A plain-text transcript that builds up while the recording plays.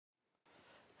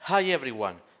Hi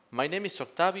everyone, my name is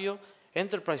Octavio,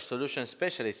 Enterprise Solution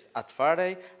Specialist at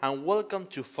Faraday, and welcome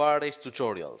to Faraday's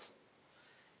tutorials.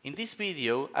 In this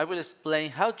video, I will explain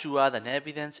how to add an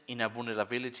evidence in a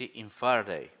vulnerability in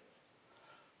Faraday.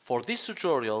 For this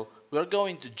tutorial, we are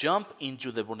going to jump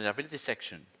into the vulnerability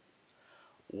section.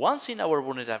 Once in our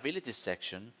vulnerability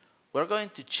section, we are going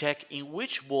to check in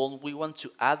which vuln we want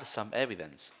to add some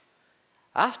evidence.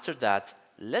 After that,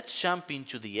 let's jump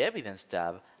into the Evidence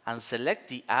tab and select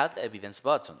the Add Evidence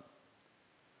button.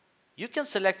 You can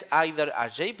select either a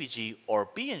JPG or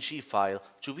PNG file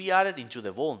to be added into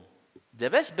the vuln.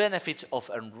 The best benefit of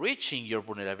enriching your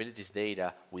vulnerabilities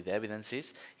data with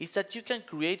evidences is that you can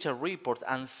create a report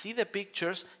and see the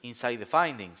pictures inside the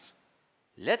findings.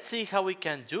 Let's see how we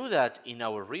can do that in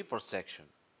our report section.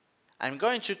 I'm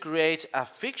going to create a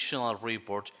fictional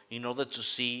report in order to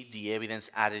see the evidence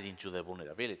added into the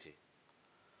vulnerability.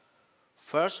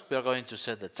 First, we are going to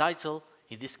set the title.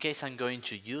 In this case, I'm going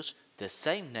to use the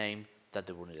same name that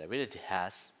the vulnerability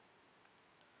has.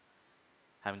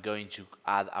 I'm going to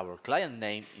add our client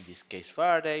name, in this case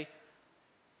Faraday.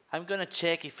 I'm going to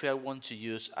check if I want to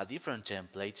use a different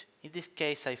template. In this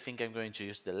case, I think I'm going to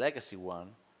use the legacy one.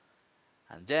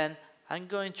 And then I'm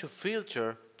going to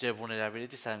filter the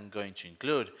vulnerabilities I'm going to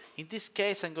include. In this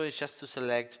case, I'm going just to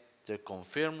select the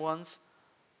confirmed ones.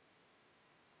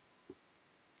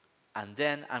 And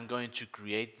then I'm going to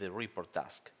create the report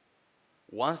task.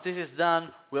 Once this is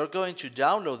done, we are going to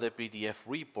download the PDF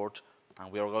report and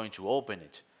we are going to open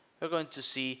it. We're going to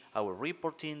see our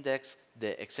report index,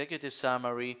 the executive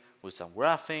summary with some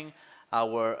graphing,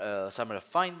 our summary of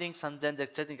findings, and then the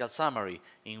technical summary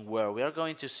in where we are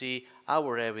going to see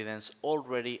our evidence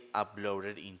already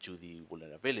uploaded into the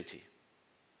vulnerability.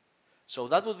 So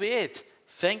that would be it.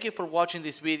 Thank you for watching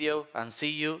this video and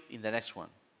see you in the next one.